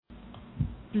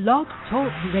Blog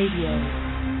Talk Radio.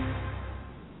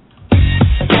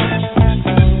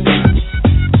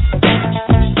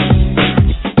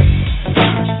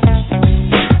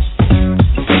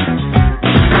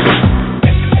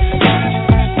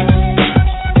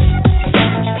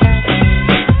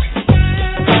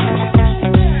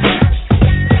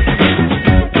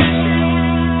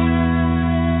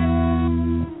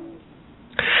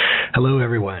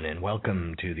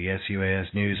 Welcome to the SUAS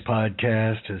News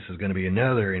Podcast. This is going to be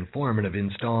another informative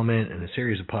installment in a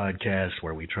series of podcasts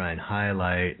where we try and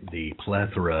highlight the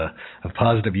plethora of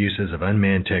positive uses of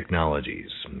unmanned technologies.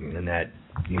 And that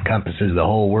encompasses the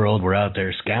whole world. We're out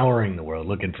there scouring the world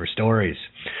looking for stories.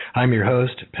 I'm your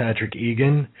host, Patrick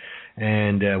Egan,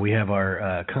 and we have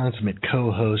our consummate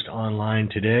co-host online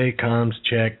today, Comms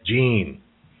Check Gene.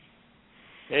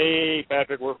 Hey,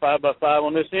 Patrick, we're 5 by 5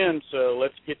 on this end, so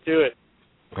let's get to it.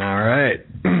 All right.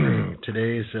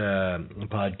 Today's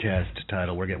podcast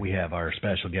title, we have our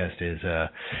special guest is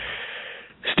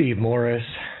Steve Morris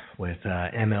with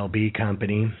MLB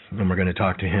Company, and we're going to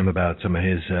talk to him about some of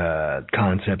his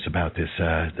concepts about this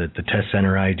the test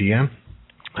center idea.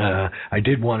 I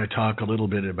did want to talk a little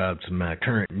bit about some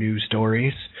current news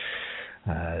stories.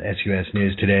 SUS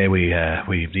News today, we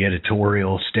the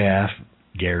editorial staff,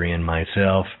 Gary and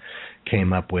myself,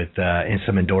 came up with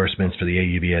some endorsements for the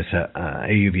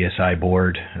AUVSI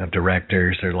board of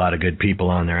directors. There are a lot of good people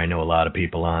on there. I know a lot of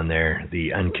people on there.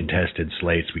 The uncontested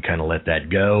slates, we kind of let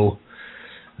that go.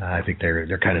 I think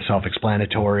they're kind of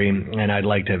self-explanatory, and I'd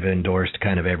like to have endorsed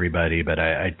kind of everybody, but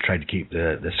I tried to keep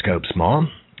the scope small,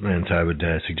 and so I would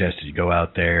suggest that you go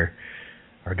out there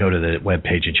or go to the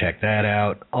webpage and check that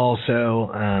out.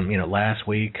 Also, last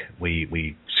week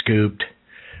we scooped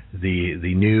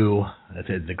the new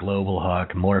the Global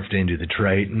Hawk morphed into the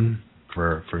Triton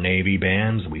for Navy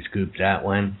bands. We scooped that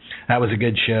one. That was a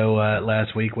good show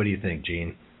last week. What do you think,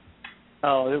 Gene?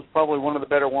 Oh, it was probably one of the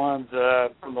better ones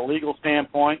from the legal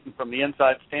standpoint and from the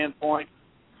inside standpoint.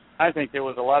 I think there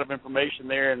was a lot of information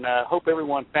there, and I hope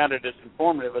everyone found it as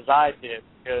informative as I did,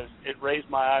 because it raised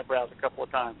my eyebrows a couple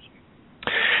of times.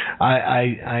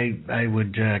 I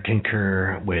would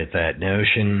concur with that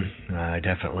notion. I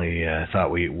definitely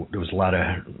thought there was a lot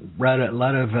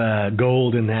of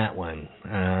gold in that one.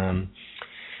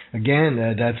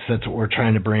 Again, that's what we're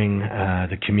trying to bring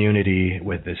the community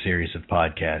with this series of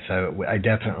podcasts. I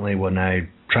definitely, when I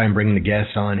try and bring the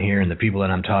guests on here and the people that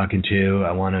I'm talking to,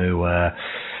 I want to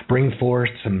bring forth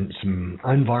some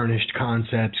unvarnished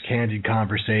concepts, candid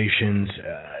conversations,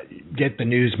 get the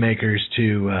newsmakers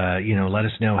to let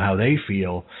us know how they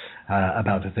feel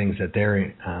about the things that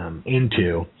they're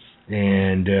into,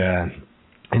 and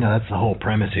that's the whole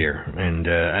premise here. And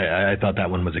I thought that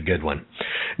one was a good one.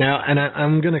 Now, and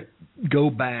I'm going to go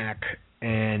back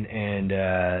and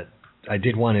I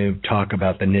did want to talk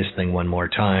about the NIST thing one more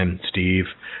time, Steve,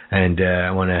 and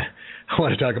I want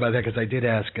to talk about that because I did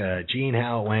ask Gene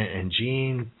how it went, and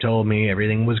Gene told me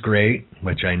everything was great,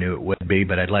 which I knew it would be,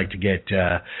 but I'd like to get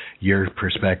your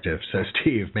perspective. So,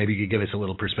 Steve, maybe you could give us a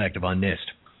little perspective on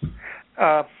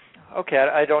NIST. Okay,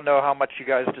 I don't know how much you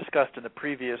guys discussed in the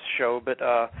previous show, but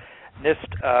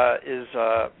NIST is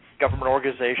a government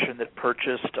organization that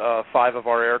purchased 5 of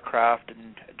our aircraft,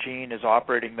 and Gene is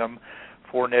operating them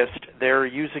for NIST. They're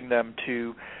using them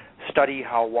to study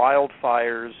how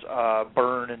wildfires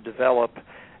burn and develop,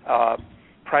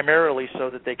 primarily so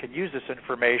that they can use this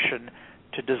information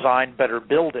to design better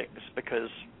buildings, because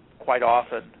quite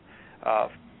often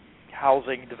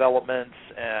housing developments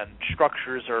and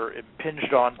structures are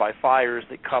impinged on by fires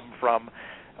that come from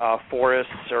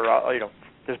forests or,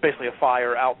 there's basically a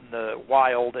fire out in the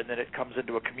wild, and then it comes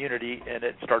into a community and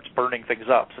it starts burning things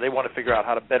up. So they want to figure out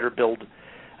how to better build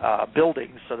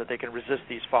buildings so that they can resist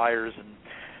these fires and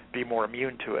be more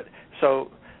immune to it.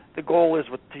 So the goal is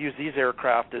to use these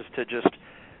aircraft is to just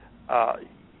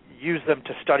use them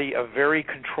to study a very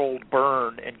controlled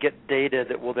burn and get data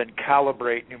that will then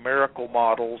calibrate numerical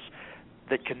models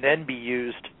that can then be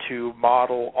used to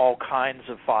model all kinds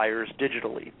of fires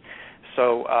digitally.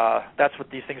 So that's what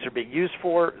these things are being used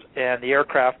for, and the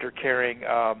aircraft are carrying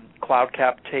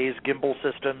CloudCap TASE gimbal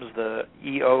systems, the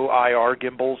EOIR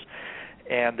gimbals,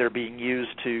 and they're being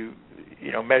used to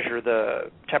measure the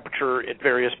temperature at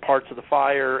various parts of the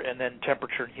fire, and then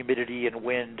temperature and humidity and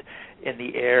wind in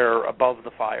the air above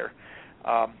the fire.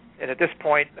 And at this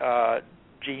point,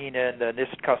 Gene and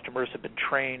NIST customers have been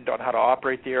trained on how to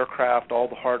operate the aircraft. All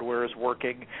the hardware is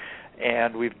working,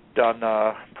 and we've done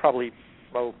probably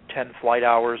 10 flight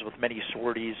hours with many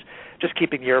sorties, just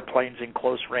keeping the airplanes in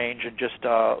close range and just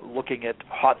looking at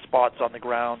hot spots on the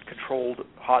ground, controlled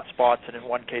hot spots, and in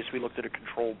one case we looked at a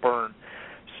controlled burn.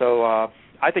 So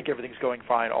I think everything's going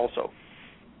fine also.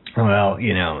 Well,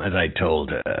 as I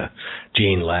told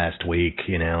Gene last week,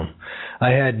 I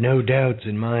had no doubts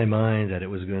in my mind that it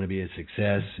was going to be a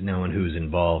success, knowing who's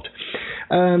involved.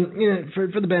 For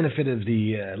the benefit of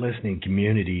the listening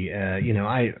community,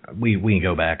 we can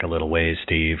go back a little ways,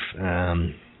 Steve.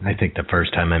 I think the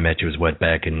first time I met you was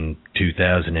back in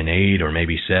 2008 or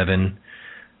maybe 7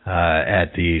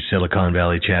 at the Silicon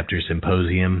Valley Chapter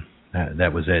Symposium.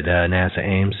 That was at NASA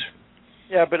Ames.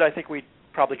 Yeah, but I think we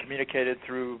probably communicated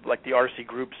through like the RC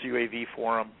Group's UAV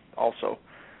forum also,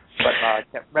 but I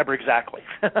can't remember exactly.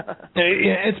 Yeah,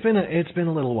 it's been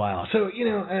a little while. So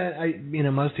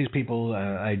most of these people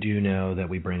I do know that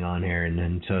we bring on here,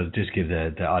 and so just give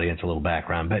the audience a little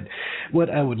background. But what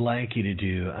I would like you to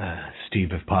do, Steve,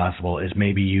 if possible, is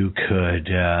maybe you could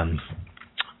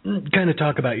kind of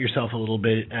talk about yourself a little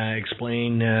bit,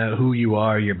 explain who you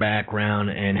are, your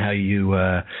background, and how you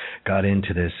got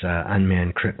into this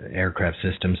unmanned aircraft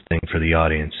systems thing for the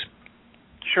audience.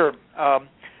 Sure.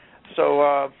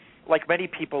 So, like many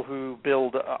people who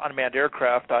build unmanned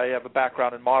aircraft, I have a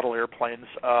background in model airplanes.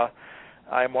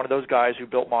 I'm one of those guys who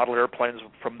built model airplanes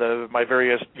from my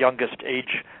very youngest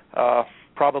age,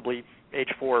 probably age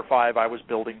 4 or 5. I was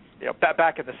building.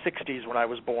 Back in the 60s when I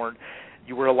was born,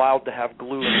 you were allowed to have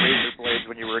glue and razor blades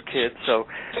when you were a kid. So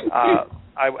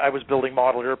I was building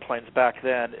model airplanes back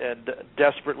then and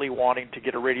desperately wanting to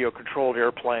get a radio-controlled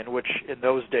airplane, which in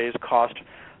those days cost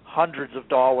hundreds of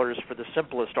dollars for the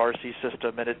simplest RC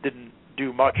system, and it didn't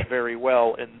do much very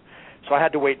well. And so I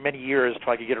had to wait many years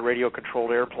until I could get a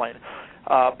radio-controlled airplane.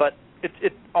 But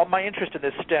my interest in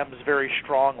this stems very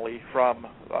strongly from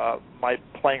my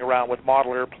playing around with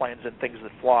model airplanes and things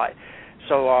that fly.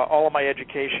 So all of my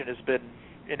education has been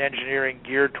in engineering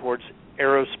geared towards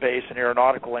aerospace and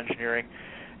aeronautical engineering.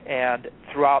 And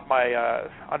throughout my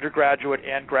undergraduate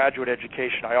and graduate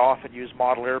education, I often use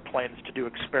model airplanes to do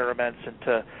experiments and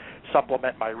to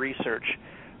supplement my research.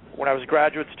 When I was a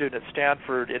graduate student at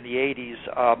Stanford in the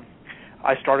 80s,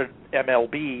 I started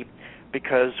MLB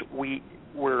because we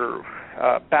were,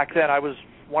 back then I was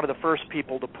one of the first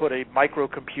people to put a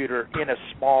microcomputer in a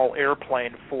small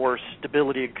airplane for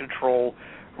stability and control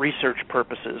research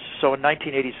purposes. So in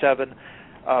 1987,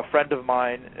 a friend of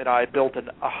mine and I built a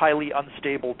highly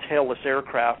unstable tailless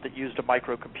aircraft that used a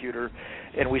microcomputer,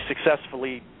 and we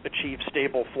successfully achieved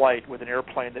stable flight with an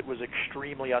airplane that was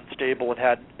extremely unstable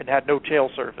and had no tail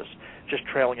surface, just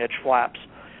trailing edge flaps.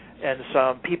 And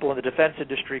some people in the defense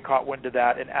industry caught wind of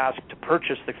that and asked to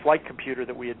purchase the flight computer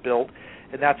that we had built,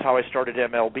 and that's how I started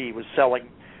MLB, was selling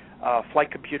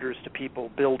flight computers to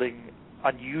people building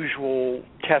unusual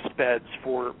test beds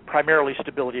for primarily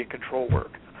stability and control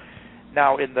work.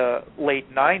 Now, in the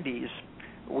late 90s,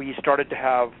 we started to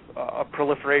have a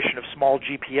proliferation of small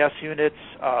GPS units,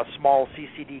 small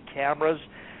CCD cameras,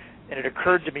 and it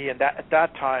occurred to me at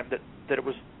that time that it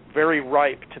was very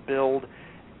ripe to build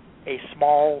a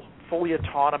small, fully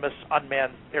autonomous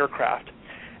unmanned aircraft.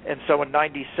 And so in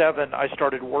 97, I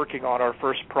started working on our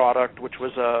first product, which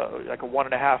was like a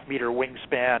 1.5-meter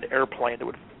wingspan airplane that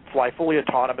would fly fully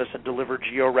autonomous and deliver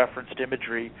georeferenced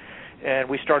imagery. And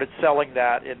we started selling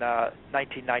that in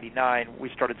 1999. We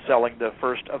started selling the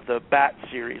first of the BAT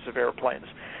series of airplanes.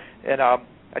 And I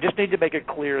just need to make it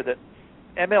clear that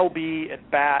MLB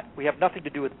and BAT, we have nothing to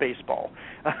do with baseball.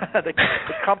 The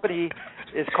company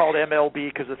is called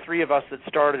MLB because the three of us that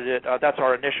started it, that's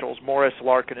our initials, Morris,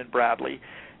 Larkin, and Bradley.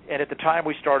 And at the time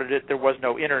we started it, there was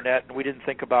no internet, and we didn't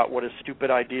think about what a stupid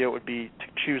idea it would be to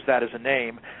choose that as a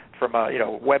name from a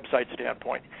website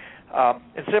standpoint.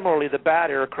 And similarly, the BAT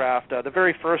aircraft, the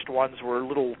very first ones were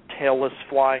little tailless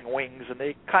flying wings, and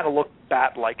they kind of looked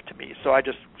bat-like to me, so I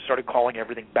just started calling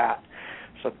everything BAT.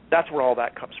 So that's where all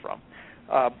that comes from.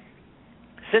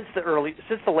 Since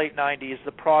the late 90s,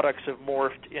 the products have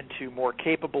morphed into more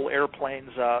capable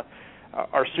airplanes.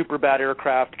 Our Super BAT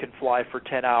aircraft can fly for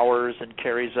 10 hours and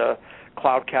carries a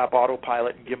cloud cap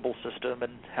autopilot and gimbal system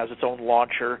and has its own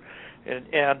launcher.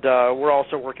 And we're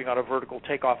also working on a vertical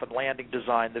takeoff and landing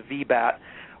design, the VBAT,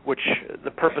 which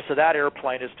the purpose of that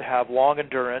airplane is to have long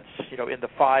endurance, in the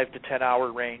 5 to 10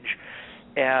 hour range,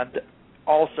 and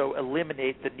also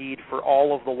eliminate the need for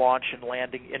all of the launch and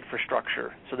landing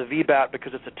infrastructure. So the VBAT,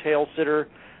 because it's a tail sitter,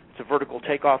 it's a vertical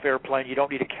takeoff airplane, you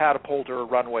don't need a catapult or a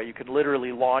runway. You can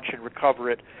literally launch and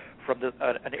recover it from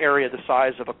an area the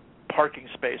size of a parking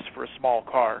space for a small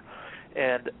car.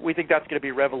 And we think that's going to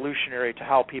be revolutionary to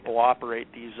how people operate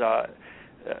these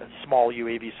small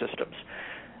UAV systems.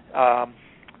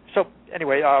 So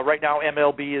anyway, right now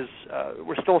MLB is,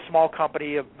 we're still a small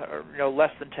company of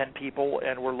less than 10 people,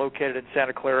 and we're located in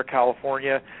Santa Clara,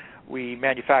 California. We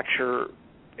manufacture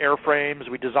airframes,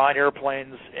 we design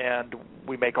airplanes, and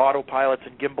we make autopilots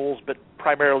and gimbals, but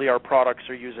primarily our products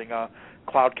are using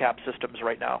cloud cap systems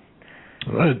right now.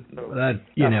 Well,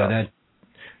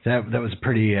 that was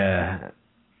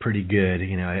pretty good.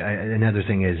 Another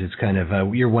thing is it's kind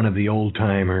of you're one of the old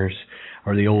timers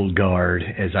or the old guard,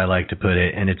 as I like to put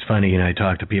it. And it's funny, I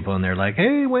talk to people and they're like,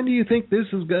 "Hey, when do you think this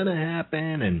is going to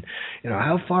happen? And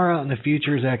how far out in the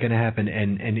future is that going to happen?"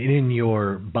 And in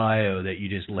your bio that you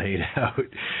just laid out,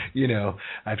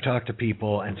 I've talked to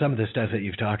people and some of the stuff that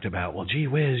you've talked about. Well, gee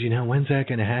whiz, when's that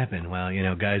going to happen? Well,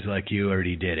 guys like you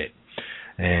already did it,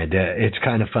 and it's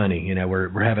kind of funny.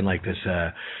 We're having like this.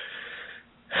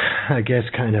 I guess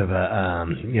kind of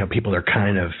people are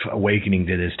kind of awakening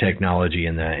to this technology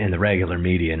in the regular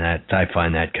media, and that I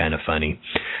find that kind of funny.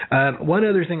 One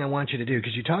other thing I want you to do,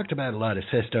 because you talked about a lot of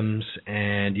systems,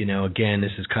 and again,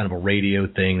 this is kind of a radio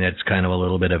thing that's kind of a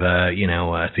little bit of a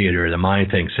a theater of the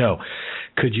mind thing. So,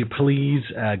 could you please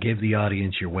give the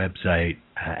audience your website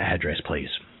address, please?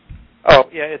 Oh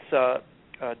yeah, it's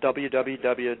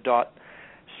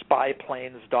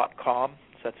www.spyplanes.com.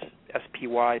 That's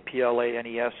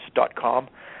SPYPLANES.com.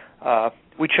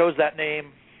 We chose that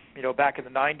name, back in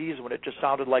the 90s when it just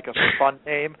sounded like a fun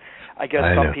name. I guess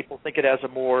some people think it has a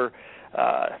more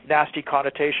nasty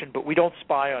connotation, but we don't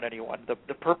spy on anyone.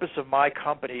 The purpose of my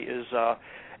company is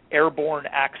airborne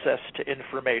access to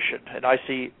information, and I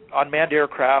see unmanned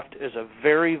aircraft as a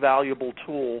very valuable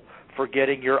tool for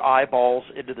getting your eyeballs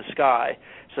into the sky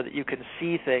so that you can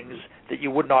see things that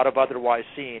you would not have otherwise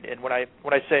seen. And when I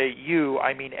say you,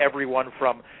 I mean everyone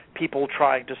from people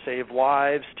trying to save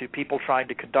lives to people trying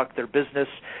to conduct their business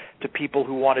to people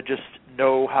who want to just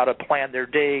know how to plan their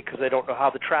day because they don't know how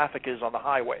the traffic is on the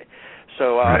highway.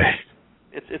 So right.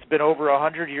 It's been over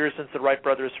 100 years since the Wright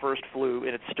brothers first flew,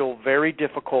 and it's still very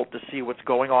difficult to see what's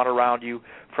going on around you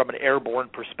from an airborne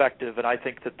perspective, and I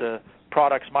think that the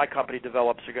products my company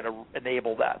develops are going to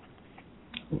enable that.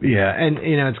 Yeah, and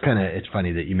it's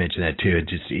funny that you mentioned that too.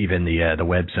 Just even the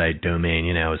website domain,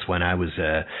 it's when I was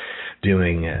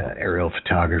doing aerial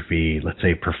photography, let's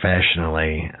say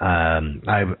professionally,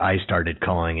 I started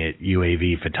calling it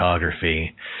UAV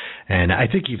photography. And I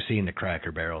think you've seen the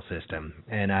Cracker Barrel system.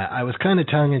 And I was kind of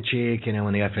tongue-in-cheek,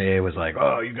 when the FAA was like,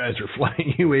 "Oh, you guys are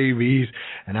flying UAVs."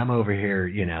 And I'm over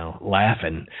here,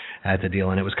 laughing at the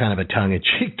deal. And it was kind of a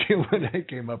tongue-in-cheek deal when I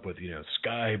came up with,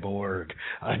 Skyborg,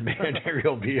 unmanned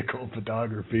aerial vehicle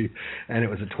photography. And it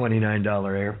was a $29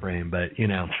 airframe. But, you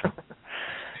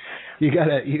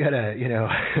gotta,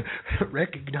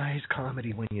 recognize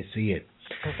comedy when you see it.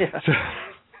 Yeah. So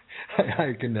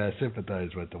I can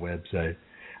sympathize with the website.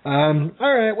 All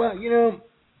right. Well,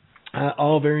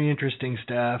 all very interesting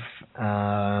stuff.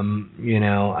 I've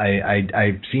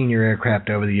seen your aircraft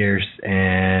over the years,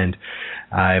 and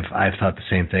I've thought the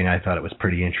same thing. I thought it was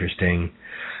pretty interesting.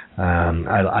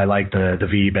 I like the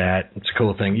VBAT. It's a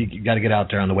cool thing. You got to get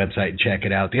out there on the website and check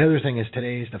it out. The other thing is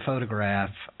the photograph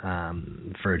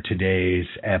for today's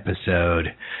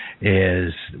episode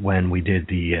is when we did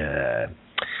the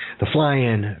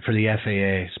fly-in for the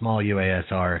FAA small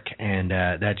UAS ARC, and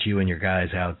that's you and your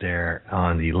guys out there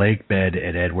on the lake bed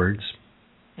at Edwards,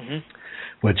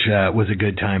 which was a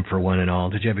good time for one and all.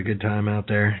 Did you have a good time out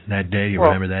there that day? You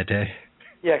remember that day?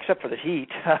 Yeah, except for the heat.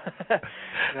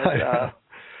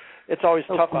 It's always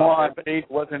tough out there. But it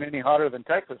wasn't any hotter than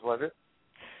Texas, was it?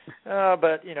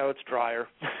 But, it's drier.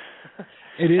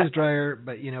 It is drier,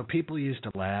 but, people used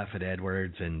to laugh at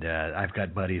Edwards, and I've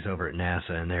got buddies over at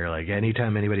NASA, and they're like,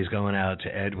 anytime anybody's going out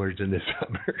to Edwards in the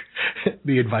summer,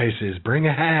 the advice is bring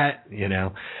a hat,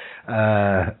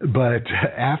 But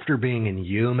after being in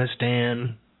Yuma,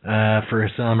 Stan, for a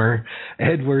summer,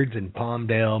 Edwards and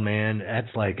Palmdale, man,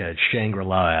 that's like a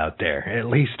Shangri-La out there. At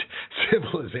least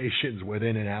civilization's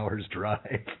within an hour's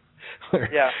drive.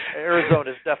 Yeah,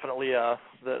 Arizona is definitely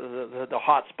the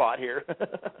hot spot here.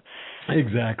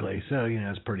 Exactly. So,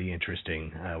 it's pretty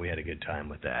interesting. We had a good time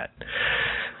with that.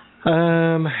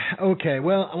 Okay,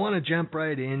 well, I want to jump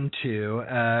right into,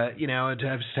 I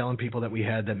was telling people that we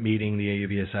had that meeting, the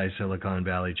AUVSI Silicon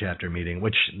Valley chapter meeting,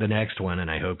 which the next one,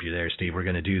 and I hope you're there, Steve, we're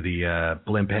going to do the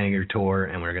blimp hangar tour,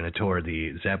 and we're going to tour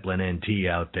the Zeppelin NT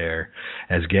out there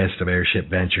as guests of Airship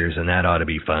Ventures, and that ought to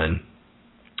be fun.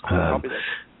 I'll be there.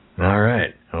 All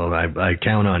right. Well, I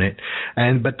count on it.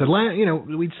 But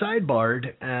we'd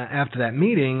sidebarred after that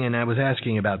meeting, and I was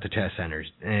asking about the test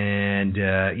centers. And,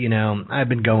 I've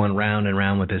been going round and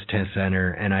round with this test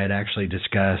center, and I had actually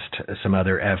discussed some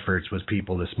other efforts with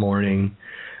people this morning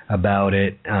about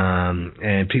it.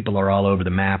 And people are all over the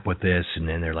map with this, and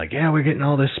then they're like, yeah, we're getting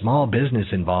all this small business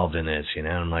involved in this, And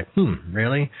I'm like,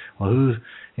 really? Well,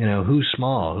 who's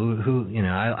small?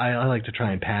 I like to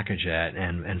try and package that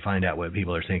and find out what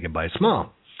people are thinking by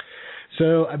small.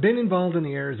 So I've been involved in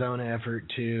the Arizona effort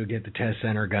to get the test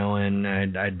center going.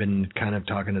 I'd been kind of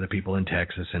talking to the people in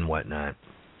Texas and whatnot.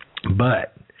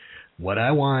 But what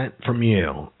I want from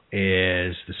you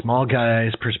is the small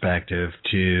guy's perspective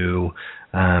to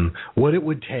what it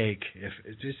would take if,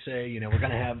 just say, they're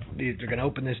going to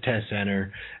open this test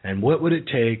center, and what would it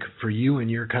take for you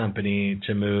and your company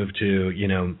to move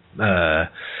to,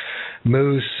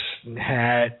 Moose,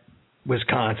 Hat,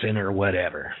 Wisconsin, or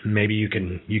whatever. Maybe you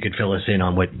could fill us in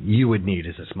on what you would need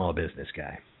as a small business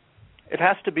guy. It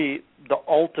has to be the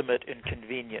ultimate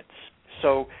inconvenience.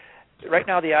 So right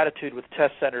now the attitude with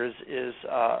test centers is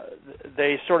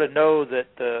they sort of know that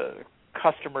the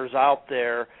customers out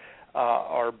there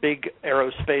are big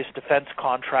aerospace defense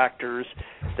contractors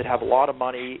that have a lot of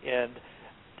money, and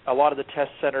a lot of the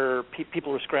test center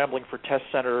people who are scrambling for test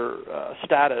center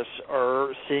status are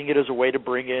seeing it as a way to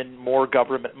bring in more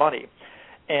government money.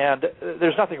 And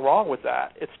there's nothing wrong with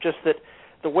that. It's just that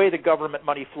the way the government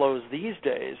money flows these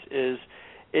days is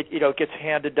it gets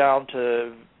handed down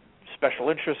to special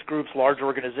interest groups, large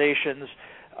organizations.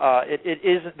 It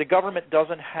isn't, the government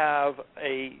doesn't have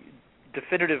a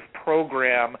definitive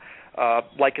program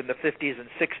like in the 50s and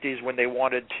 60s when they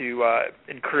wanted to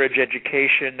encourage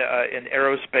education in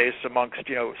aerospace amongst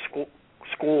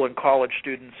school and college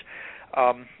students,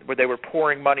 where they were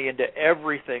pouring money into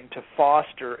everything to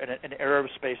foster an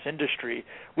aerospace industry.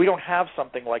 We don't have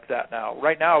something like that now.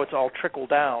 Right now, it's all trickle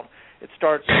down.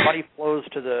 Money flows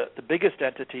to the biggest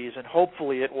entities, and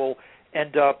hopefully it will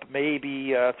end up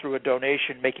maybe through a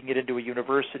donation making it into a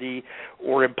university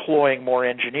or employing more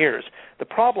engineers. The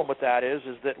problem with that is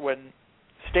that when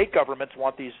state governments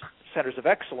want these centers of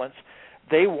excellence,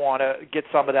 they want to get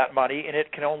some of that money, and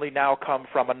it can only now come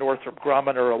from a Northrop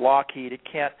Grumman or a Lockheed. It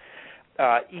can't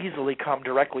easily come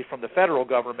directly from the federal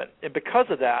government. And because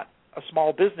of that, a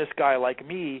small business guy like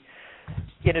me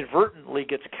inadvertently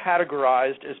gets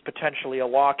categorized as potentially a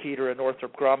Lockheed or a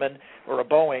Northrop Grumman or a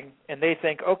Boeing, and they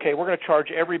think, okay, we're going to charge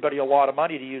everybody a lot of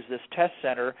money to use this test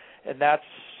center, and that's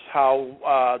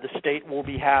how the state will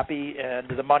be happy,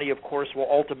 and the money, of course, will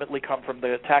ultimately come from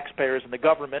the taxpayers and the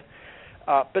government.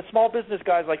 But small business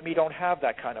guys like me don't have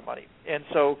that kind of money. And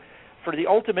so for the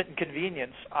ultimate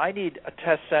inconvenience, I need a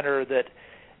test center that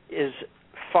is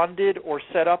funded or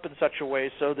set up in such a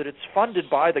way so that it's funded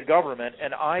by the government,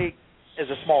 and I, as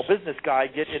a small business guy,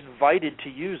 get invited to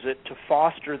use it to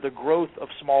foster the growth of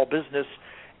small business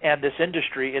and this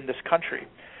industry in this country.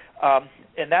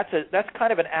 And that's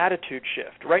kind of an attitude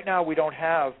shift. Right now we don't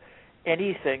have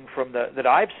anything that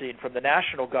I've seen from the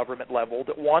national government level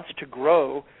that wants to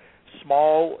grow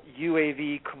small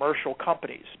UAV commercial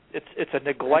companies. It's a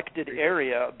neglected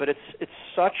area, but it's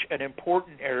such an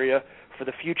important area for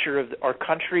the future of our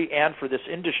country and for this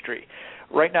industry.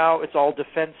 Right now it's all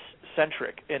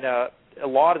defense-centric, and a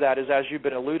lot of that is, as you've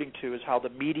been alluding to, is how the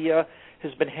media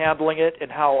has been handling it and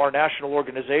how our national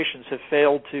organizations have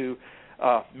failed to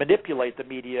manipulate the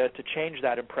media to change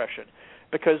that impression.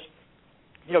 Because,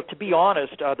 to be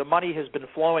honest, the money has been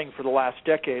flowing for the last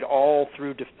decade all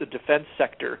through the defense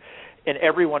sector, and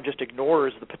everyone just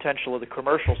ignores the potential of the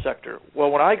commercial sector. Well,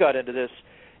 when I got into this,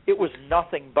 it was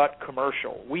nothing but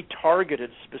commercial. We targeted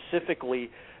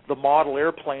specifically the model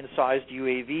airplane-sized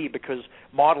UAV because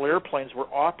model airplanes were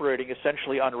operating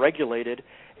essentially unregulated,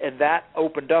 and that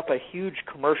opened up a huge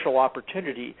commercial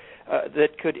opportunity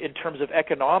that could, in terms of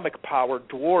economic power,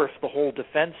 dwarf the whole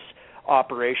defense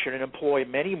operation and employ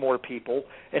many more people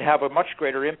and have a much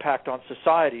greater impact on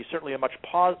society, certainly a much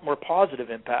more positive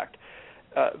impact.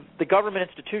 The government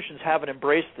institutions haven't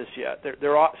embraced this yet.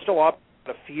 They're still out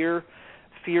of fear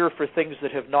for things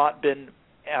that have not been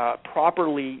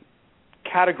properly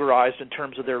categorized in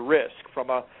terms of their risk from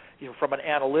an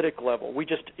analytic level. We're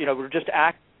just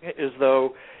acting as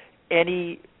though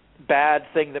any bad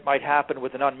thing that might happen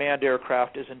with an unmanned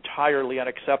aircraft is entirely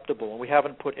unacceptable, and we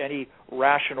haven't put any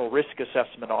rational risk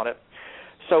assessment on it.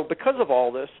 So because of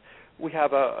all this, we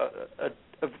have a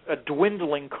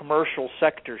dwindling commercial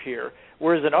sector here,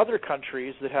 whereas in other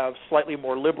countries that have slightly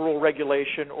more liberal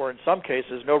regulation, or in some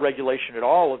cases no regulation at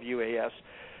all of UAS,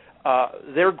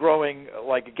 they're growing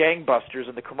like gangbusters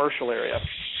in the commercial area.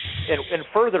 And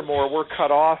furthermore, we're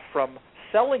cut off from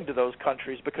selling to those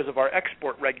countries because of our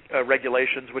export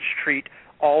regulations, which treat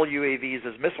all UAVs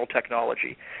as missile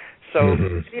technology. So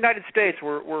in the United States,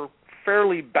 we're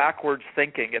fairly backwards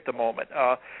thinking at the moment.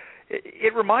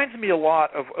 It reminds me a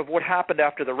lot of what happened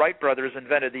after the Wright brothers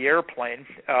invented the airplane.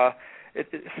 It's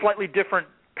slightly different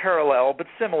parallel, but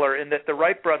similar in that the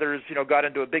Wright brothers, got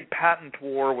into a big patent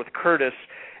war with Curtiss,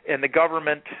 and the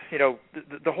government,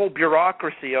 the whole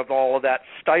bureaucracy of all of that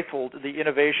stifled the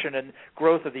innovation and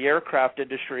growth of the aircraft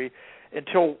industry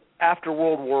until after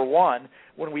World War I,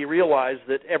 when we realized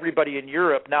that everybody in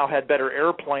Europe now had better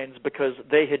airplanes because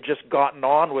they had just gotten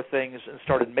on with things and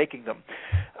started making them.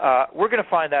 We're going to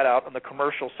find that out in the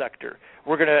commercial sector.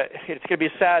 It's going to be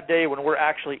a sad day when we're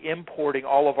actually importing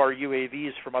all of our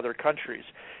UAVs from other countries.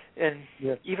 And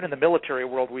even in the military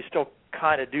world, we still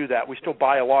kind of do that. We still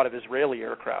buy a lot of Israeli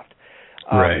aircraft.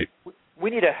 Right. We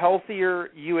need a healthier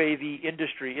UAV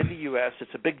industry in the U.S.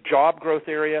 It's a big job growth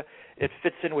area. It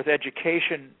fits in with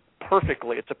education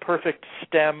perfectly. It's a perfect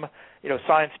STEM,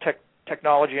 science,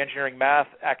 technology, engineering, math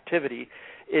activity.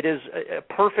 It is a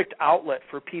perfect outlet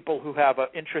for people who have an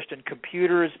interest in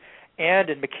computers and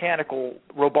in mechanical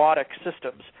robotic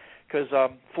systems, because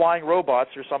flying robots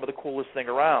are some of the coolest thing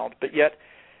around. But yet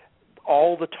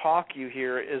all the talk you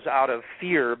hear is out of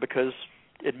fear because,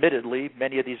 admittedly,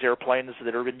 many of these airplanes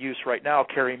that are in use right now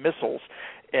carry missiles,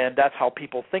 and that's how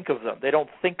people think of them. They don't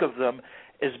think of them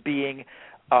as being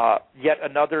yet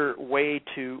another way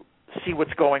to see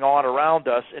what's going on around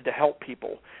us and to help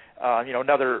people,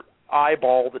 another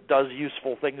eyeball that does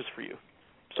useful things for you.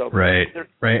 So right.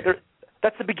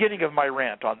 That's the beginning of my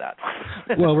rant on that.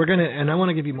 Well, I want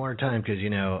to give you more time because,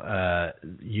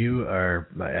 you are,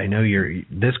 I know you're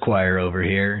this choir over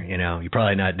here, you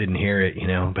probably didn't hear it,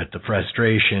 but the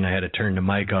frustration, I had to turn the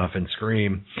mic off and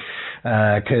scream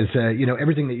because,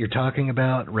 everything that you're talking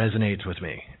about resonates with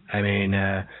me. I mean,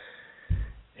 the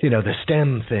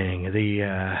STEM thing, the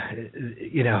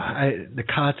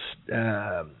COTS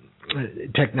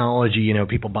technology,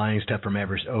 people buying stuff from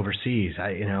overseas.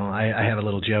 I have a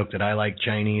little joke that I like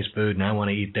Chinese food and I want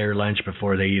to eat their lunch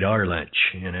before they eat our lunch,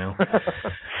 and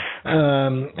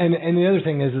the other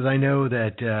thing is I know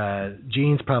that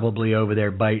Gene's probably over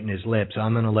there biting his lips.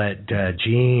 I'm going to let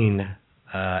Gene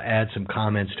add some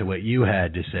comments to what you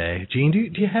had to say. Gene,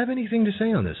 do you have anything to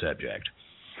say on this subject?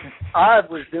 I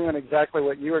was doing exactly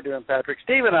what you were doing, Patrick.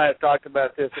 Steve and I have talked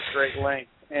about this at great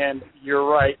length, and you're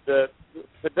right. The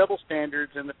double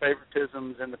standards and the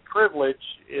favoritisms and the privilege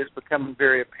is becoming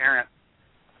very apparent.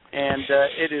 And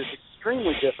it is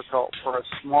extremely difficult for a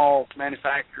small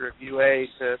manufacturer of UA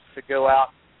to go out,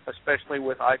 especially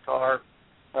with ITAR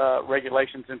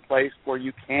regulations in place where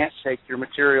you can't take your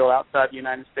material outside the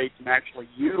United States and actually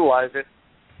utilize it.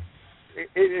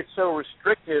 It's so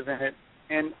restrictive in it.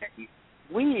 And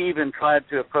we even tried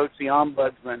to approach the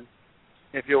ombudsman,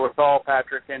 if you'll recall,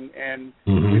 Patrick, and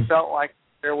we felt like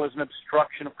there was an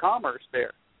obstruction of commerce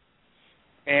there.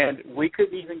 And we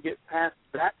couldn't even get past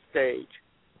that stage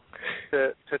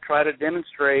to try to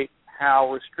demonstrate how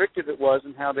restrictive it was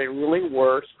and how they really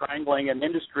were strangling an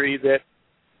industry that,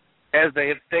 as they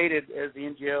have stated, as the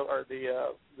NGO or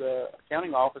the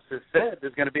accounting office has said,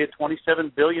 is going to be a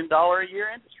 $27 billion a year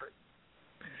industry.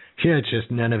 Yeah, it's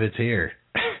just none of it's here.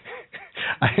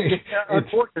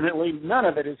 Unfortunately, none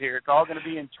of it is here. It's all going to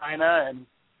be in China and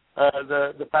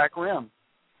the Pac Rim.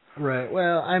 Right.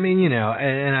 Well, I mean,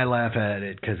 and I laugh at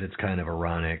it because it's kind of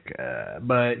ironic,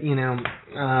 but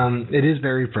it is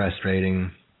very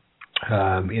frustrating.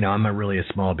 I'm really a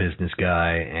small business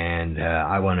guy, and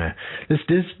I want to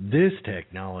this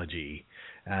technology.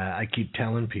 I keep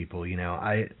telling people,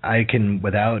 I can,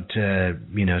 without,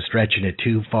 stretching it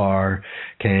too far,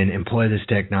 can employ this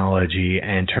technology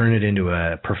and turn it into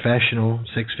a professional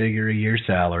 6-figure-a-year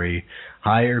salary,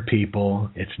 hire people.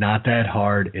 It's not that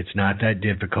hard. It's not that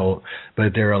difficult,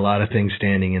 but there are a lot of things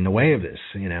standing in the way of this,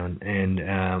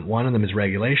 and one of them is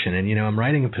regulation. And, I'm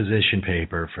writing a position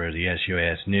paper for the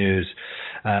SUAS News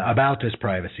about this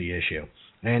privacy issue.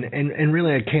 And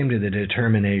really I came to the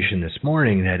determination this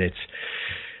morning that it's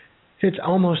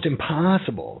almost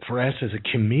impossible for us as a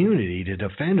community to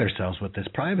defend ourselves with this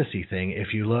privacy thing.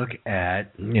 If you look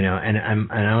at,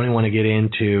 and I only want to get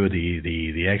into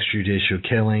the extrajudicial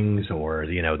killings or,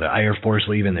 the Air Force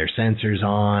leaving their sensors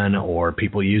on or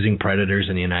people using predators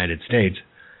in the United States.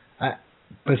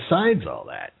 Besides all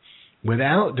that,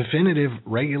 without definitive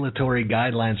regulatory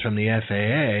guidelines from the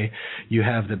FAA, you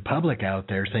have the public out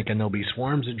there thinking there'll be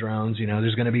swarms of drones.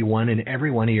 There's going to be one in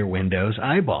every one of your windows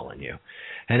eyeballing you.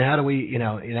 And how do we,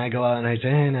 and I go out and I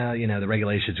say, no, the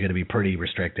regulation's going to be pretty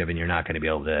restrictive and you're not going to be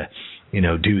able to,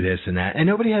 do this and that. And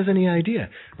nobody has any idea.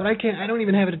 But I don't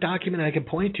even have a document I can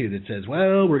point to that says,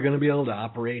 well, we're going to be able to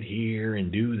operate here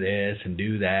and do this and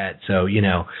do that. So,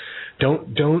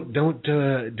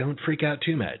 don't freak out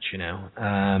too much,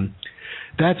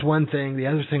 That's one thing. The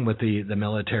other thing with the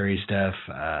military stuff,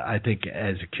 I think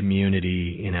as a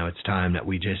community, it's time that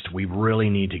we really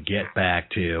need to get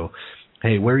back to,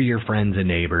 hey, we're your friends and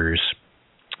neighbors.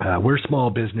 We're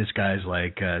small business guys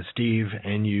like Steve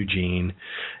and Eugene,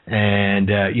 and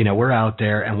we're out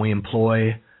there and we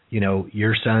employ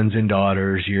your sons and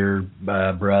daughters, your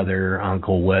brother,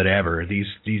 uncle, whatever. These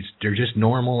they're just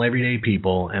normal everyday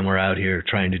people, and we're out here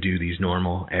trying to do these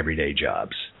normal everyday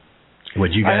jobs.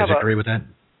 Would you guys agree with that?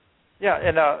 Yeah,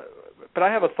 and but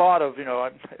I have a thought of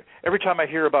every time I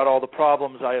hear about all the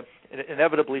problems, I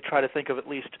inevitably try to think of at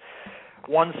least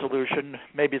one solution.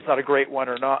 Maybe it's not a great one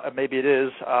or not, maybe it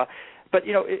is. But,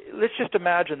 let's just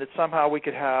imagine that somehow we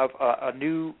could have a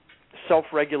new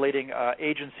self-regulating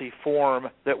agency form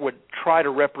that would try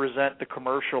to represent the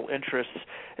commercial interests.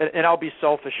 And I'll be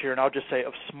selfish here, and I'll just say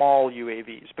of small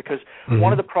UAVs, because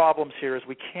one of the problems here is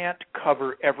we can't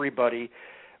cover everybody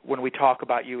when we talk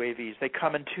about UAVs. They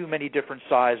come in too many different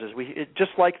sizes.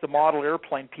 Just like the model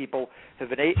airplane people have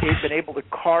been able to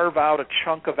carve out a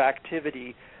chunk of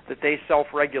activity that they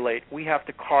self-regulate, we have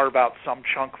to carve out some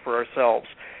chunk for ourselves.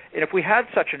 And if we had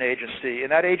such an agency,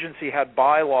 and that agency had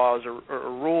bylaws or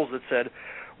rules that said,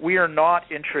 we are not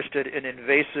interested in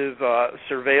invasive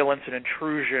surveillance and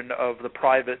intrusion of the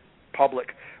private public.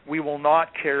 We will not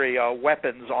carry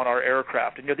weapons on our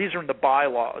aircraft. And these are in the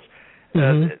bylaws.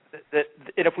 And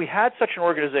if we had such an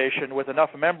organization with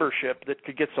enough membership that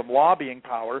could get some lobbying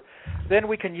power, then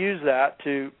we can use that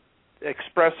to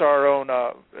express our own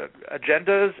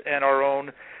agendas and our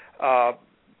own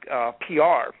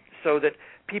PR, so that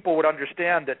people would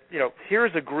understand that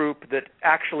here's a group that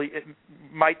actually it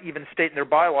might even state in their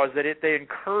bylaws that they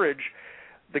encourage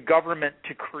the government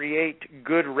to create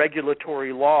good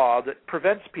regulatory law that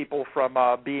prevents people from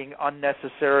being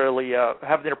unnecessarily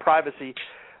having their privacy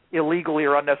illegally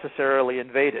or unnecessarily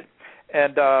invaded.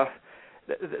 And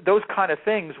those kind of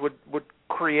things would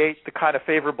create the kind of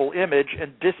favorable image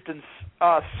and distance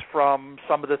us from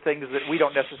some of the things that we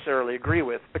don't necessarily agree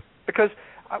with. Because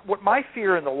what my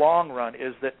fear in the long run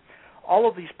is that all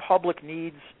of these public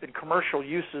needs and commercial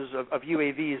uses of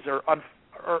UAVs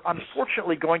are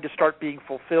unfortunately going to start being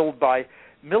fulfilled by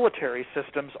military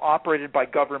systems operated by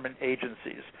government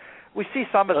agencies. We see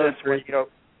some of this where,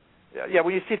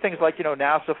 when you see things like,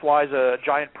 NASA flies a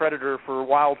giant Predator for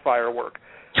wildfire work.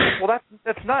 Well,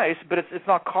 that's nice, but it's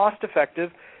not cost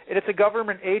effective, and it's a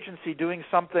government agency doing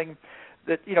something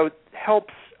that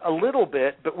helps a little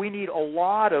bit, but we need a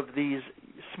lot of these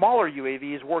smaller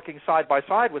UAVs working side by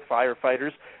side with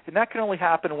firefighters, and that can only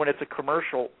happen when it's a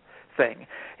commercial thing.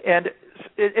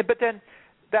 But then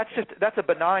that's a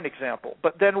benign example.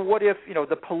 But then what if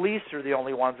the police are the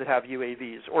only ones that have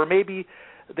UAVs, or maybe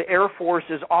the Air Force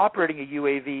is operating a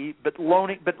UAV but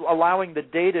allowing the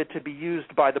data to be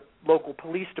used by the local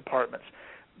police departments?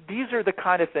 These are the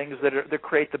kind of things that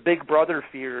create the big brother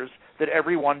fears that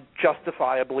everyone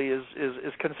justifiably is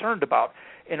concerned about.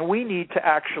 And we need to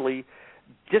actually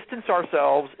distance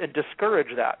ourselves and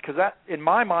discourage that, because that, in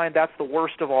my mind, that's the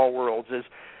worst of all worlds. Is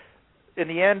in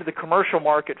the end, the commercial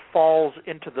market falls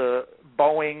into the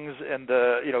Boeings and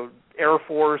the Air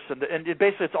Force, and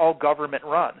basically it's all government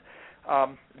run.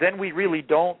 Then we really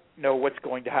don't know what's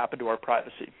going to happen to our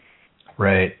privacy.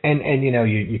 Right, and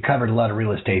you covered a lot of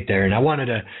real estate there, and I wanted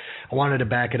to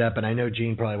back it up, and I know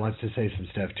Gene probably wants to say some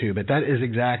stuff too, but that is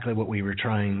exactly what we were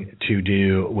trying to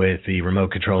do with the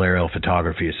Remote Control Aerial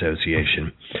Photography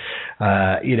Association.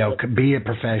 Be a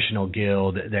professional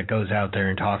guild that goes out there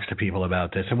and talks to people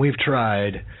about this, and we've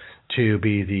tried to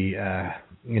be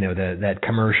that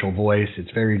commercial voice.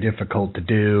 It's very difficult to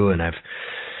do, and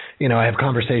I have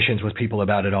conversations with people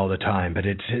about it all the time, but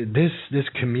it's this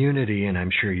community, and I'm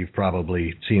sure you've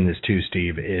probably seen this too,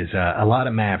 Steve, is a lot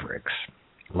of mavericks,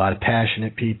 a lot of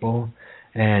passionate people,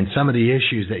 and some of the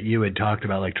issues that you had talked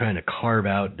about, like trying to carve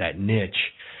out that niche.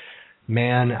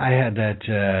 Man, I had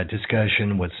that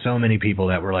discussion with so many people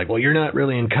that were like, well, you're not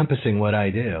really encompassing what I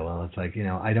do. Well, it's like,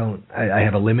 I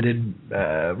have a limited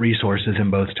resources in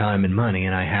both time and money,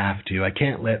 and I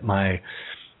can't let my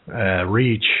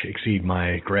reach exceed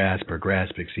my grasp, or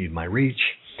grasp exceed my reach,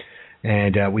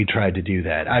 and we tried to do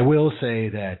that. I will say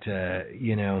that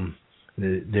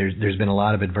there's been a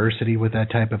lot of adversity with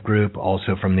that type of group,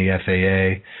 also from the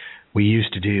FAA. We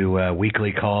used to do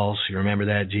weekly calls. You remember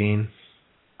that, Gene?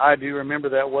 I do remember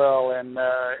that well, and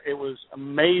it was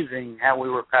amazing how we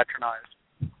were patronized.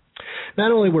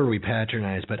 Not only were we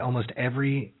patronized, but almost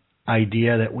every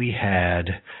idea that we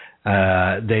had,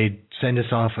 they'd send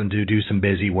us off and do some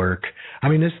busy work. I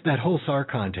mean, that whole SAR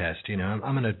contest, I'm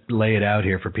going to lay it out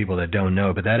here for people that don't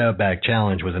know, but that Outback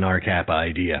Challenge was an RCAPA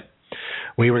idea.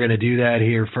 We were going to do that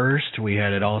here first. We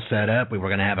had it all set up. We were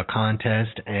going to have a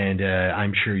contest, and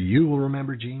I'm sure you will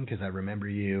remember, Gene, because I remember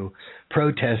you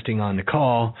protesting on the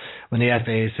call when the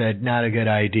FAA said, not a good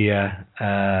idea.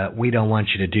 We don't want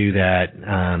you to do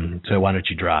that, so why don't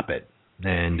you drop it?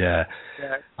 And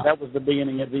that was the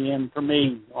beginning of the end for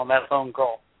me on that phone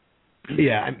call.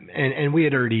 Yeah, and we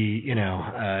had already,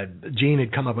 Gene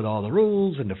had come up with all the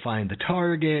rules and defined the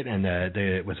target, and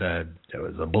it was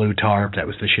a blue tarp that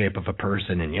was the shape of a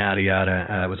person, and yada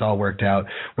yada. It was all worked out.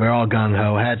 We're all gung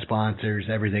ho, had sponsors,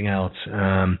 everything else.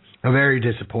 Very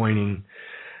disappointing.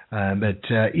 But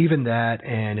even that,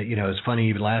 and it's funny.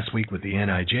 Even last week with the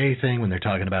NIJ thing, when they're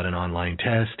talking about an online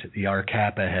test, the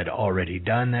RCAPA had already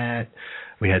done that.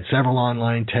 We had several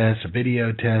online tests, a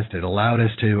video test. It allowed us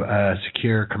to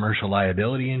secure commercial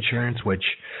liability insurance, which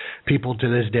people to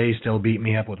this day still beat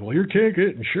me up with, well, you can't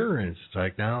get insurance. It's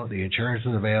like, no, the insurance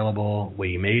is available.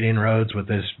 We made inroads with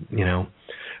this,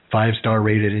 5-star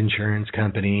rated insurance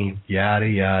company, yada,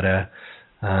 yada.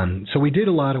 So we did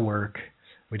a lot of work.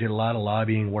 We did a lot of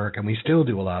lobbying work, and we still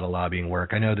do a lot of lobbying work.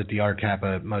 I know that the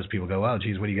RCAPA, most people go, oh,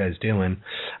 geez, what are you guys doing?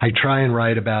 I try and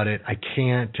write about it. I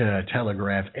can't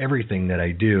telegraph everything that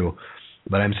I do,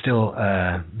 but I'm still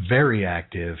very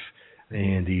active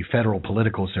in the federal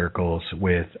political circles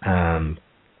with,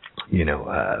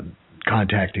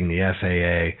 contacting the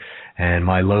FAA. And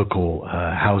my local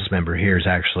House member here has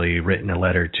actually written a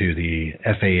letter to the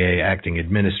FAA acting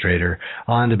administrator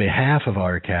on the behalf of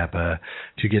RCAPA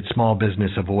to get small business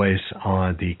a voice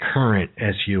on the current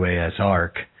SUAS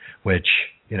ARC, which,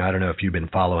 I don't know if you've been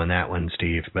following that one,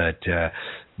 Steve, but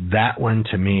that one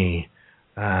to me,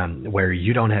 where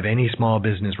you don't have any small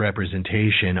business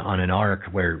representation on an ARC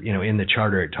where, in the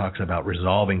charter it talks about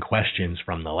resolving questions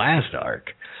from the last ARC.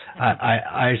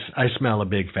 I smell a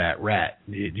big fat rat.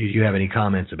 Do you have any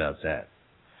comments about that?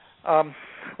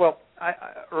 Well,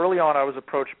 early on I was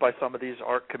approached by some of these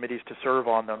ARC committees to serve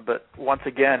on them, but once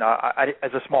again, I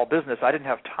as a small business, I didn't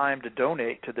have time to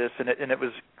donate to this, and it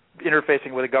was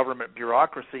interfacing with a government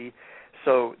bureaucracy,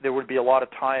 so there would be a lot of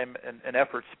time and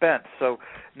effort spent. So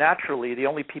naturally, the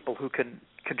only people who can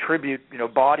contribute,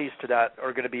 bodies to that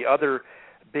are going to be other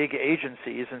big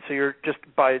agencies, and so you're just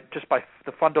by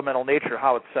the fundamental nature of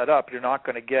how it's set up, you're not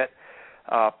going to get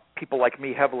people like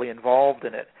me heavily involved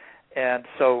in it. And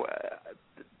so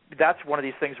that's one of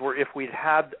these things where if we'd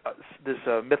had this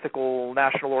mythical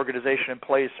national organization in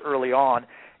place early on,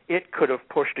 it could have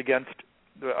pushed against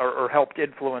or helped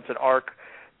influence an ARC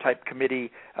type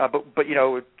committee. But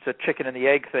it's a chicken and the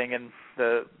egg thing, and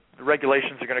the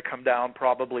regulations are going to come down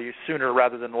probably sooner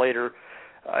rather than later.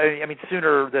 I mean,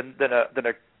 sooner than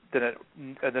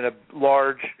a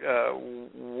large,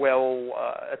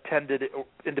 well-attended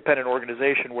independent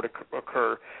organization would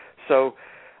occur. So,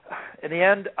 in the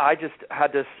end, I just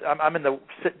had this. I'm in the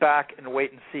sit back and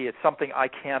wait and see. It's something I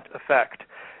can't affect,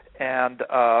 and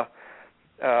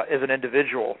as an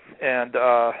individual, and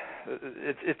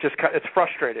it's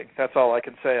frustrating. That's all I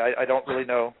can say. I don't really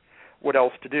know what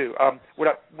else to do.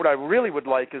 What I really would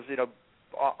like is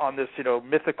on this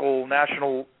mythical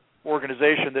national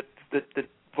organization that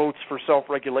votes for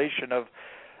self-regulation of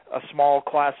a small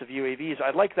class of UAVs,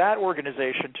 I'd like that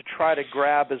organization to try to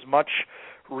grab as much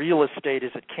real estate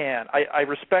as it can. I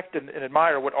respect and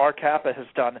admire what RCAPA has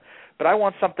done, but I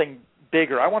want something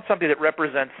bigger. I want something that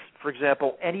represents, for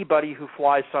example, anybody who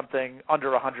flies something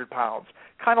under 100 pounds,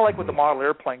 kind of like what the model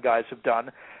airplane guys have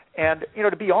done. And,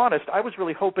 to be honest, I was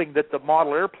really hoping that the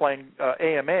model airplane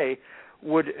AMA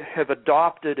would have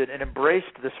adopted and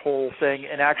embraced this whole thing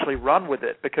and actually run with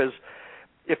it, because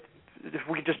if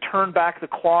we could just turn back the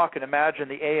clock and imagine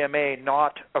the AMA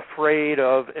not afraid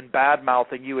of and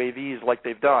bad-mouthing UAVs like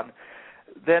they've done,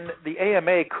 then the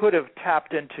AMA could have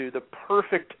tapped into the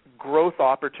perfect growth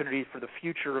opportunity for the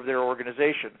future of their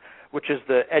organization, which is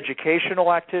the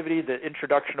educational activity, the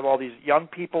introduction of all these young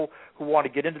people who want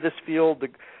to get into this field,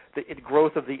 the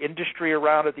growth of the industry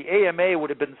around it. The AMA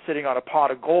would have been sitting on a pot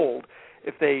of gold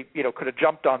if they, could have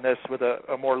jumped on this with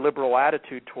a more liberal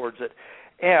attitude towards it.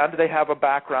 And they have a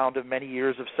background of many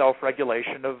years of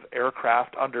self-regulation of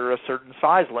aircraft under a certain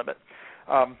size limit.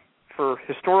 For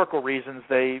historical reasons,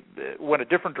 they went a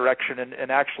different direction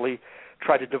and actually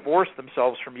tried to divorce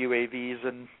themselves from UAVs,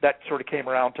 and that sort of came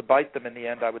around to bite them in the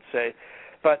end, I would say.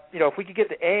 But, if we could get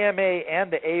the AMA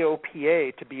and the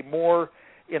AOPA to be more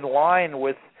in line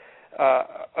with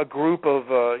a group of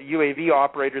UAV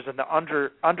operators in the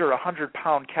under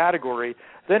 100-pound category,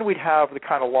 then we'd have the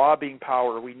kind of lobbying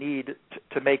power we need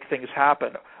to make things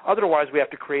happen. Otherwise, we have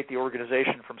to create the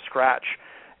organization from scratch.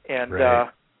 And right.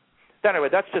 Anyway,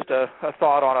 that's just a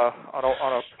thought on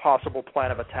a possible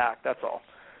plan of attack. That's all.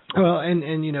 Well, and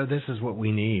this is what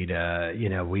we need.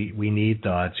 We need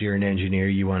thoughts. You're an engineer.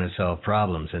 You want to solve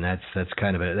problems, and that's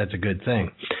kind of that's a good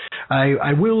thing.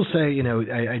 I will say,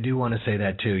 I do want to say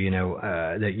that too.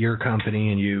 That your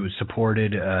company and you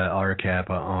supported RCAPA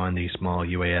on the small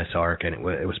UAS ARC, and it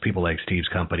was people like Steve's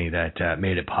company that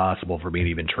made it possible for me to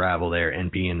even travel there and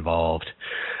be involved.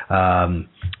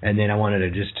 And then I wanted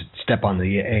to just step on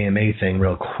the AMA thing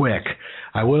real quick.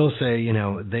 I will say,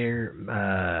 their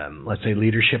let's say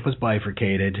leadership was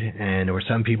bifurcated, and there were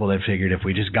some people that figured if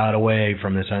we just got away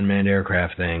from this unmanned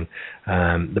aircraft thing,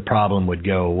 the problem would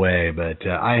go away. But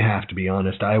I have to be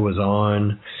honest, I was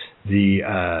on the,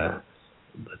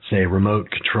 let's say, remote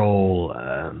control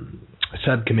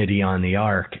subcommittee on the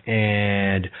ARC,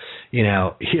 and, you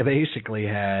basically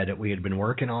we had been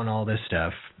working on all this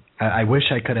stuff. I wish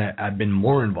I could have been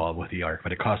more involved with the ARC,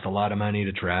 but it cost a lot of money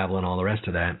to travel and all the rest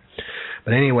of that.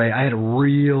 But anyway, I had a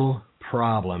real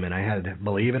problem, and I had,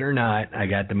 believe it or not, I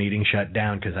got the meeting shut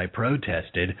down because I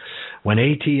protested when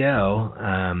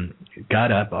ATO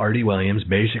got up. Artie Williams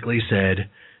basically said,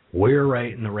 "We're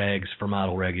writing the regs for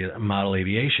model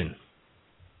aviation."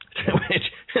 Which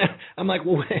I'm like,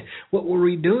 well, what were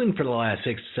we doing for the last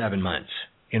 6 to 7 months?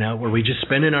 Were we just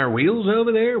spinning our wheels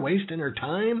over there, wasting our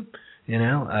time?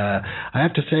 I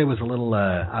have to say, I was a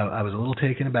little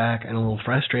taken aback and a little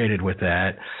frustrated with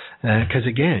that because,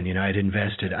 again, I'd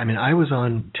invested. I was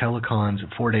on telecoms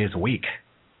 4 days a week,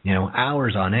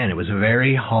 hours on end. It was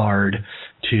very hard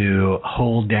to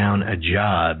hold down a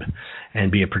job and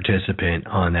be a participant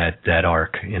on that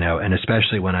ARC, and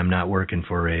especially when I'm not working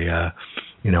for a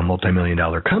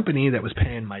multi-million-dollar company that was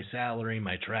paying my salary,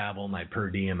 my travel, my per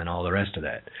diem, and all the rest of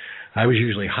that. I was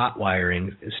usually hot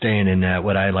wiring, staying in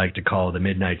what I like to call the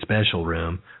midnight special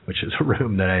room, which is a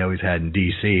room that I always had in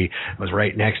D.C. It was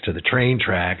right next to the train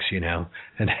tracks,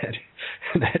 and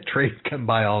that train come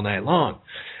by all night long.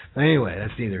 Anyway,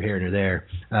 that's neither here nor there.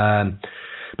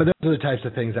 But those are the types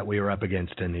of things that we were up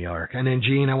against in the ARC. And then,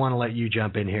 Gene, I want to let you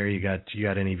jump in here. You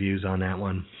got any views on that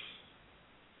one?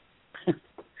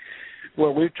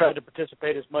 Well, we've tried to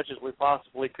participate as much as we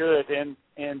possibly could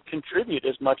and contribute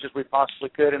as much as we possibly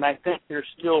could, and I think there's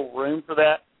still room for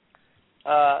that.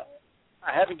 I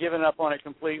haven't given up on it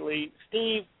completely.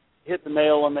 Steve hit the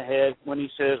nail on the head when he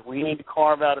says we need to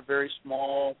carve out a very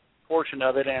small portion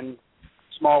of it, and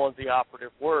small is the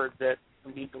operative word, that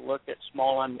we need to look at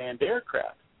small unmanned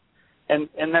aircraft. And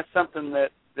that's something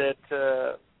that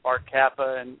our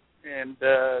CAPA and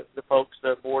the folks,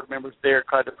 the board members there,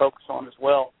 tried to focus on as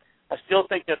well. I still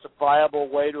think that's a viable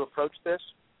way to approach this.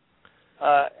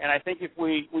 And I think if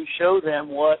we show them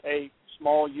what a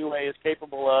small UA is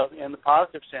capable of in the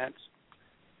positive sense,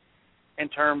 in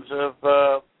terms of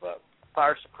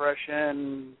fire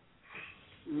suppression,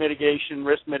 mitigation,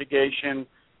 risk mitigation,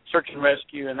 search and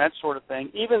rescue, and that sort of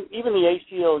thing, even the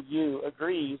ACLU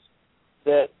agrees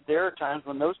that there are times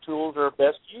when those tools are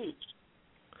best used.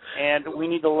 And we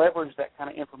need to leverage that kind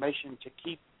of information to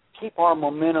keep our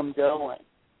momentum going.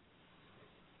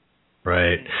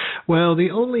 Right. Well, the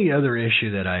only other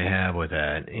issue that I have with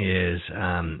that is,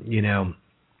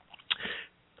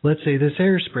 let's say this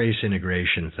airspace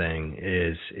integration thing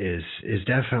is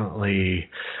definitely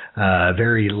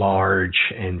very large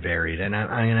and varied. And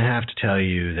I'm going to have to tell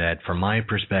you that from my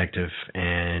perspective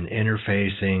and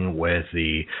interfacing with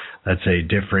the, let's say,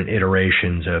 different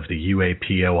iterations of the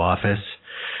UAPO office,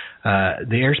 the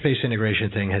airspace integration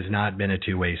thing has not been a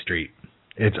two-way street.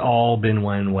 It's all been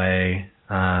one way.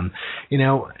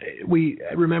 We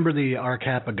remember the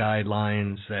RCAPA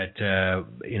guidelines that,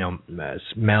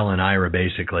 Mel and Ira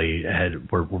basically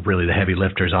were really the heavy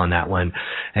lifters on that one,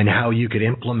 and how you could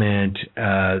implement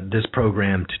this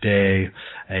program today,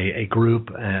 a group,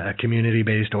 a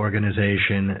community-based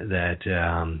organization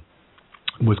that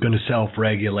was going to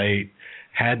self-regulate,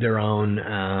 had their own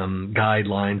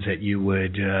guidelines that you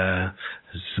would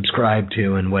subscribe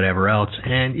to and whatever else.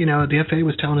 And, the FAA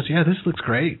was telling us, yeah, this looks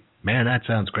great. Man, that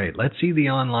sounds great. Let's see the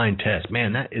online test.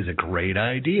 Man, that is a great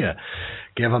idea.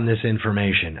 Give them this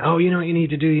information. Oh, you know what you need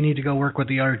to do? You need to go work with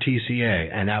the RTCA.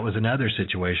 And that was another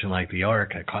situation like the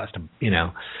ARC. It cost,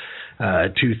 $2,000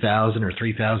 or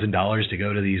 $3,000 to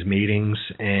go to these meetings.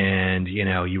 And,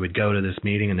 you would go to this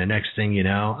meeting, and the next thing you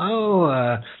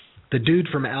know, the dude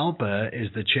from ALPA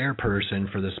is the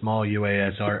chairperson for the small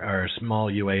UAS or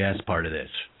small UAS part of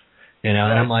this. And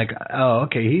I'm like, oh,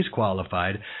 okay, he's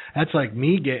qualified. That's like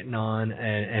me getting on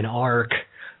an ARC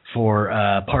for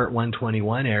Part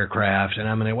 121 aircraft, and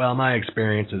I'm like, well, my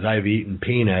experience is I've eaten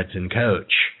peanuts and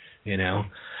coach,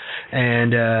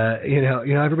 And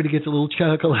everybody gets a little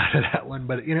chuckle out of that one,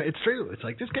 but it's true. It's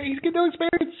like, this guy, he's got no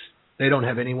experience. They don't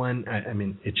have anyone. I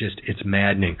mean, it's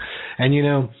maddening.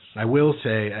 And I will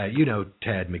say,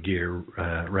 Tad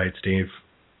McGear, right, Steve?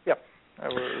 Yep,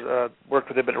 I worked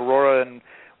with him at Aurora, and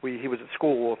he was at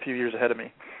school a few years ahead of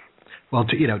me. Well,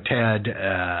 Tad,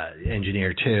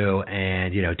 engineer too,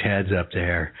 and Tad's up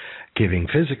there giving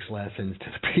physics lessons to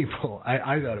the people.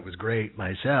 I thought it was great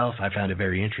myself. I found it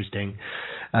very interesting,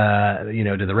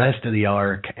 to the rest of the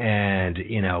ARC, and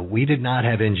we did not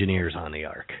have engineers on the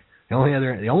ARC. The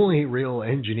only real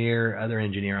other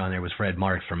engineer on there was Fred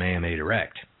Marks from AMA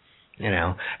Direct.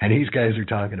 And these guys are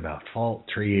talking about fault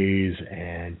trees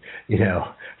and,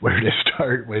 where to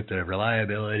start with the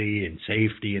reliability and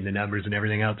safety and the numbers and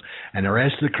everything else. And the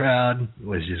rest of the crowd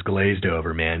was just glazed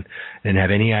over, man. Didn't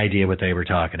have any idea what they were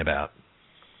talking about.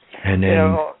 And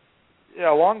then,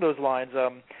 along those lines,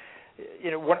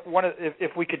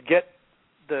 if we could get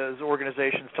those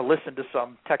organizations to listen to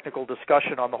some technical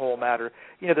discussion on the whole matter,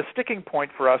 the sticking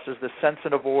point for us is the sense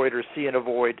and avoid or see and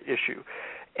avoid issue.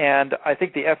 And I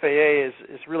think the FAA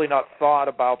is really not thought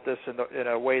about this in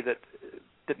a way that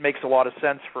makes a lot of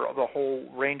sense for the whole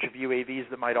range of UAVs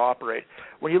that might operate.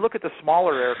 When you look at the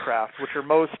smaller aircraft, which are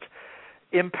most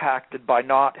impacted by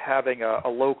not having a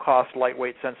low-cost,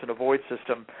 lightweight sense and avoid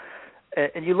system,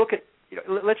 and you look at,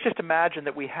 let's just imagine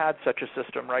that we had such a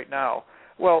system right now.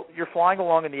 Well, you're flying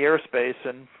along in the airspace,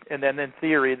 and then in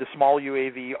theory, the small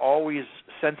UAV always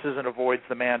senses and avoids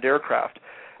the manned aircraft.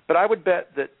 But I would bet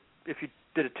that if you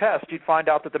did a test, you'd find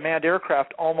out that the manned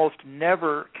aircraft almost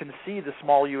never can see the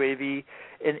small UAV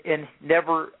and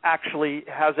never actually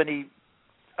has any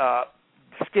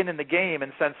skin in the game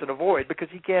and sense and avoid because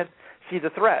he can't see the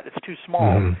threat. It's too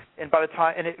small. Mm-hmm.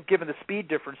 And given the speed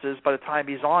differences, by the time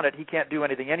he's on it, he can't do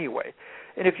anything anyway.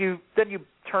 And if you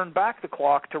turn back the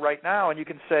clock to right now and you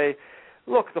can say,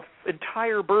 look, the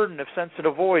entire burden of sense and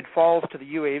avoid falls to the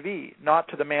UAV, not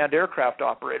to the manned aircraft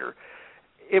operator.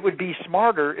 It would be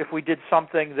smarter if we did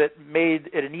something that made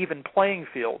it an even playing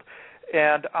field.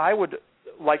 And I would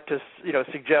like to,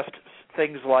 suggest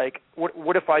things like,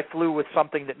 what if I flew with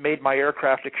something that made my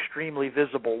aircraft extremely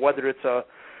visible, whether it's a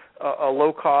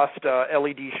low-cost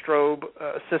LED strobe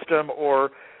system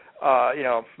or,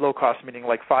 low-cost meaning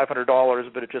like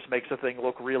 $500, but it just makes the thing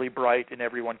look really bright and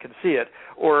everyone can see it.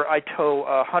 Or I tow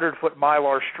a 100-foot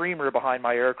Mylar streamer behind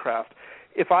my aircraft.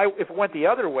 If it went the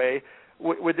other way,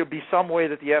 would there be some way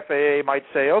that the FAA might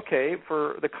say, okay,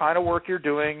 for the kind of work you're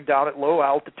doing down at low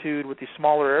altitude with these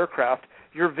smaller aircraft,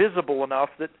 you're visible enough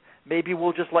that maybe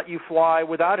we'll just let you fly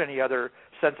without any other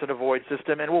sense and avoid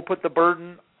system, and we'll put the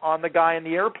burden on the guy in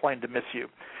the airplane to miss you,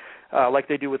 like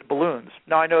they do with balloons.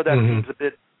 Now, I know that seems a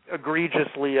bit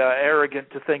egregiously arrogant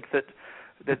to think that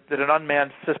an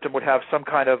unmanned system would have some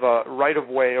kind of a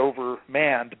right-of-way over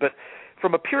manned, but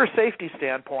from a pure safety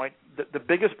standpoint, the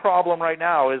biggest problem right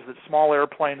now is that small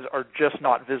airplanes are just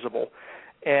not visible.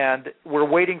 And we're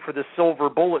waiting for this silver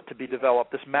bullet to be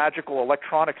developed, this magical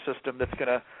electronic system that's going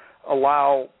to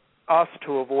allow us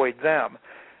to avoid them.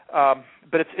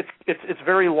 But it's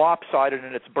very lopsided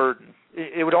in its burden.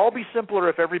 It would all be simpler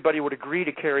if everybody would agree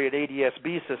to carry an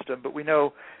ADS-B system, but we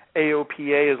know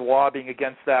AOPA is lobbying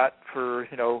against that for,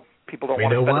 people don't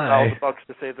want to spend $1,000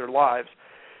 to save their lives.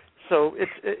 So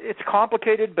it's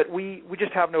complicated, but we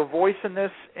just have no voice in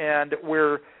this, and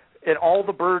all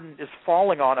the burden is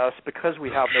falling on us because we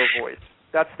have no voice.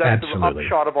 That's the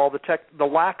upshot of all the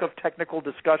lack of technical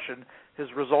discussion has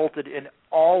resulted in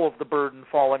all of the burden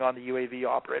falling on the UAV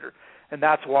operator, and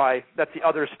that's the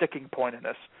other sticking point in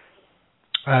this.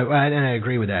 And I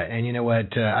agree with that. And you know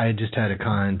what? I just had a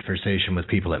conversation with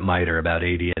people at MITRE about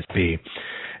ADS-B,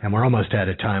 and we're almost at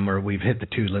a time where we've hit the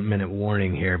 2-minute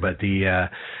warning here. But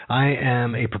I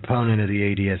am a proponent of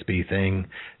the ADS-B thing.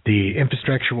 The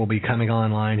infrastructure will be coming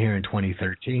online here in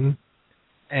 2013.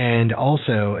 And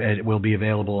also, it will be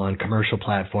available on commercial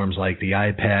platforms like the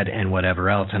iPad and whatever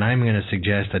else. And I'm going to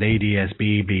suggest that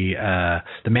ADS-B be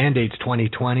the mandate's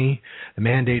 2020. The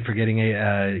mandate for getting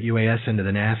a UAS into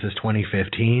the NASA is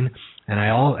 2015. And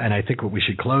I think we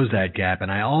should close that gap. And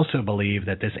I also believe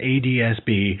that this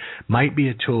ADS-B might be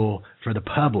a tool for the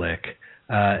public.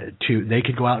 They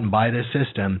could go out and buy this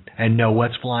system and know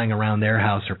what's flying around their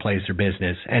house or place or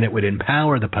business, and it would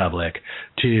empower the public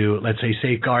to, let's say,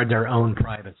 safeguard their own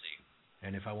privacy.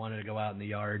 And if I wanted to go out in the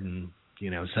yard and,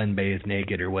 sunbathe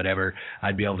naked or whatever,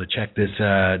 I'd be able to check this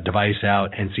device out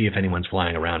and see if anyone's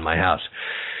flying around my house.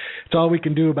 That's all we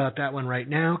can do about that one right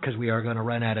now because we are going to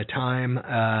run out of time.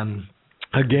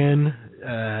 Again,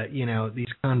 these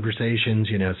conversations,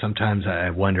 sometimes I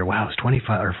wonder, wow, is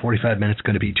 25 or 45 minutes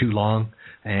going to be too long?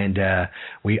 And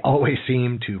we always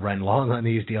seem to run long on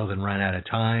these deals and run out of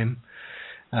time.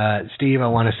 Steve, I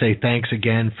want to say thanks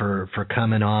again for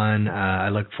coming on. I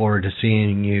look forward to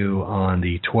seeing you on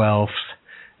the 12th.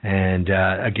 And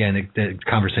again, the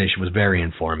conversation was very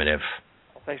informative.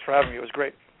 Thanks for having me. It was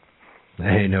great.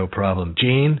 Hey, no problem.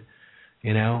 Gene, we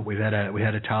had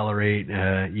to tolerate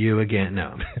you again.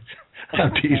 No,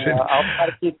 I'm teasing. I'll try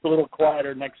to keep a little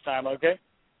quieter next time. Okay.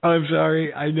 I'm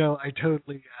sorry. I know I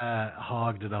totally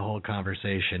hogged the whole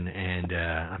conversation, and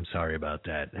I'm sorry about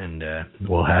that. And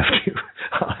I'll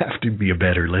have to be a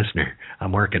better listener.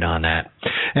 I'm working on that.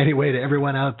 Anyway, to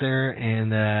everyone out there in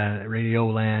Radio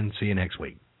Land, see you next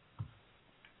week.